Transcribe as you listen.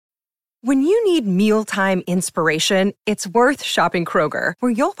When you need mealtime inspiration, it's worth shopping Kroger,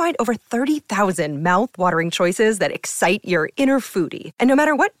 where you'll find over 30,000 mouth-watering choices that excite your inner foodie. And no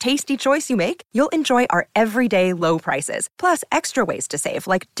matter what tasty choice you make, you'll enjoy our everyday low prices, plus extra ways to save,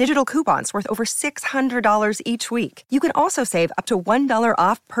 like digital coupons worth over $600 each week. You can also save up to $1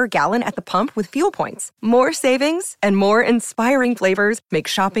 off per gallon at the pump with fuel points. More savings and more inspiring flavors make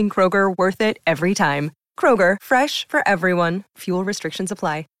shopping Kroger worth it every time. Kroger, fresh for everyone. Fuel restrictions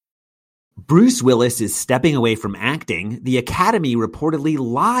apply. Bruce Willis is stepping away from acting. The Academy reportedly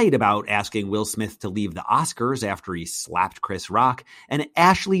lied about asking Will Smith to leave the Oscars after he slapped Chris Rock. And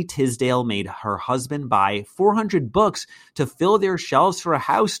Ashley Tisdale made her husband buy 400 books to fill their shelves for a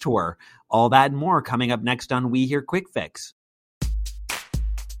house tour. All that and more coming up next on We Hear Quick Fix.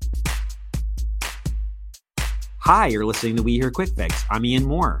 Hi, you're listening to We Hear Quick Fix. I'm Ian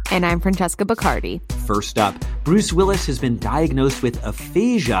Moore. And I'm Francesca Baccardi. First up, Bruce Willis has been diagnosed with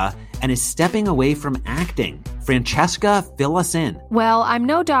aphasia and is stepping away from acting. Francesca, fill us in. Well, I'm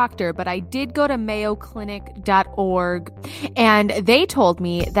no doctor, but I did go to mayoclinic.org, and they told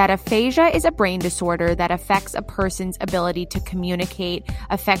me that aphasia is a brain disorder that affects a person's ability to communicate,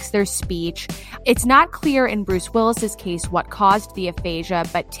 affects their speech. It's not clear in Bruce Willis's case what caused the aphasia,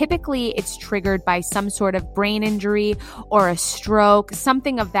 but typically it's triggered by some sort of brain injury or a stroke,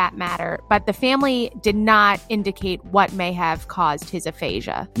 something of that matter. But the family did not indicate what may have caused his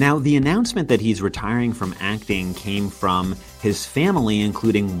aphasia. Now, the announcement that he's retiring from acting came from his family,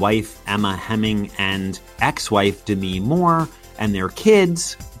 including wife Emma Hemming and ex-wife Demi Moore and their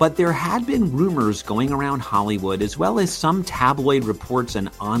kids. But there had been rumors going around Hollywood, as well as some tabloid reports and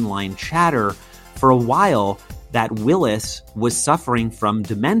online chatter for a while, that Willis was suffering from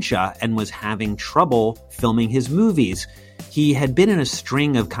dementia and was having trouble filming his movies. He had been in a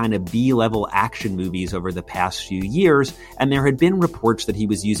string of kind of B-level action movies over the past few years, and there had been reports that he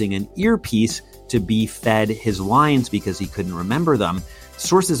was using an earpiece to be fed his lines because he couldn't remember them.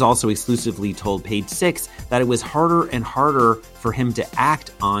 Sources also exclusively told Page Six that it was harder and harder for him to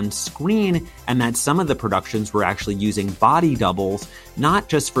act on screen, and that some of the productions were actually using body doubles, not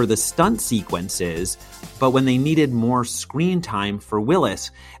just for the stunt sequences, but when they needed more screen time for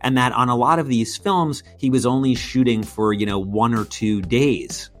Willis, and that on a lot of these films, he was only shooting for, 1 or 2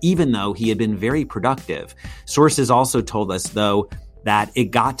 days, even though he had been very productive. Sources also told us, though, that it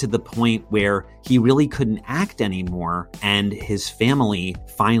got to the point where he really couldn't act anymore, and his family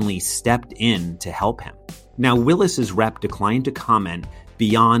finally stepped in to help him. Now, Willis's rep declined to comment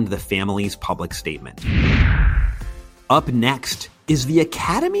beyond the family's public statement. Up next, is the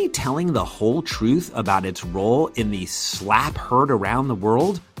Academy telling the whole truth about its role in the slap heard around the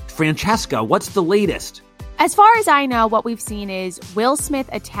world? Francesca, what's the latest? As far as I know, what we've seen is Will Smith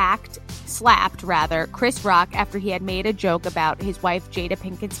slapped Chris Rock after he had made a joke about his wife Jada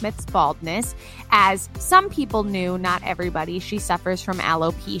Pinkett Smith's baldness. As some people knew, not everybody, she suffers from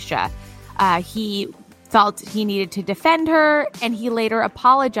alopecia. He felt he needed to defend her, and he later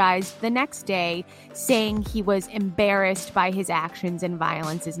apologized the next day, saying he was embarrassed by his actions and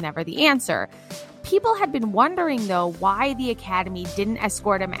violence is never the answer. People had been wondering, though, why the Academy didn't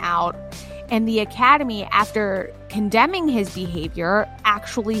escort him out. And the Academy, after condemning his behavior,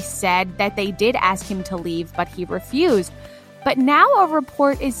 actually said that they did ask him to leave, but he refused. But now a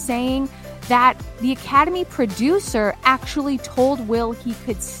report is saying that the Academy producer actually told Will he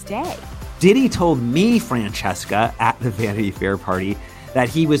could stay. Diddy told me, Francesca, at the Vanity Fair party, that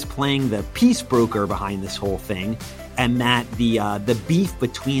he was playing the peace broker behind this whole thing, and that the beef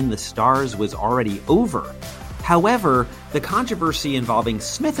between the stars was already over. However, the controversy involving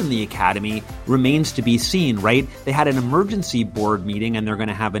Smith and the Academy remains to be seen, right? They had an emergency board meeting, and they're going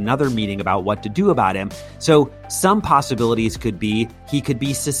to have another meeting about what to do about him. So some possibilities could be he could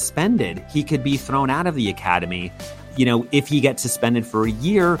be suspended. He could be thrown out of the Academy. If he gets suspended for a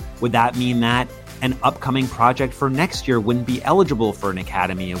year, would that mean that an upcoming project for next year wouldn't be eligible for an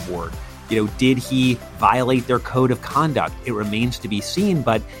Academy Award? Did he violate their code of conduct? It remains to be seen,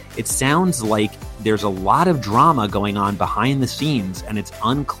 but it sounds like there's a lot of drama going on behind the scenes, and it's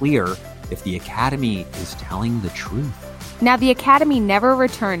unclear if the Academy is telling the truth. Now, the Academy never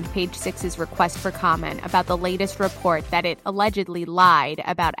returned Page Six's request for comment about the latest report that it allegedly lied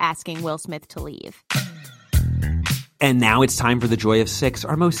about asking Will Smith to leave. And now it's time for the Joy of Six,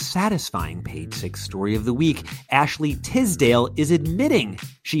 our most satisfying Page Six story of the week. Ashley Tisdale is admitting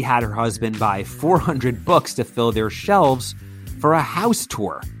she had her husband buy 400 books to fill their shelves for a house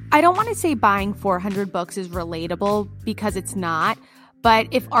tour. I don't want to say buying 400 books is relatable, because it's not. But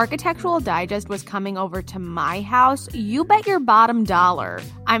if Architectural Digest was coming over to my house, you bet your bottom dollar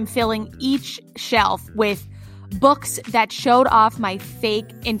I'm filling each shelf with books that showed off my fake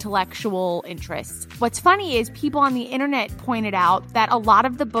intellectual interests. What's funny is people on the internet pointed out that a lot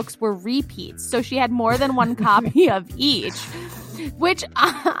of the books were repeats, so she had more than one copy of each, which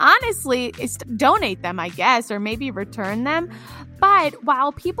honestly is donate them, I guess, or maybe return them. But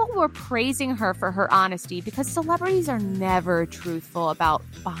while people were praising her for her honesty, because celebrities are never truthful about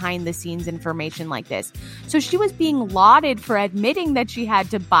behind-the-scenes information like this, so she was being lauded for admitting that she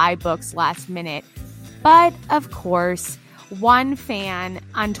had to buy books last minute. But, of course, one fan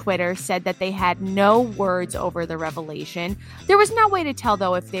on Twitter said that they had no words over the revelation. There was no way to tell,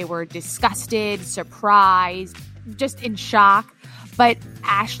 though, if they were disgusted, surprised, just in shock. But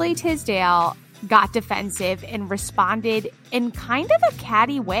Ashley Tisdale got defensive and responded in kind of a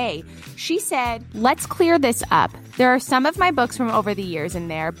catty way. She said, "Let's clear this up. There are some of my books from over the years in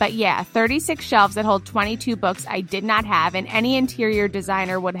there, but yeah, 36 shelves that hold 22 books I did not have, and any interior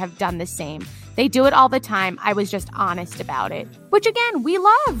designer would have done the same. They do it all the time. I was just honest about it." Which, again, we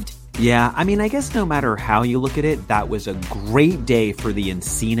loved. Yeah, I mean, I guess no matter how you look at it, that was a great day for the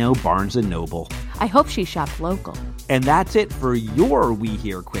Encino Barnes & Noble. I hope she shopped local. And that's it for your We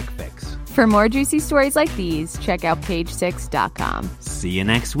Hear Quick Fix. For more juicy stories like these, check out page6.com. See you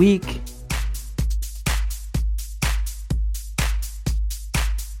next week.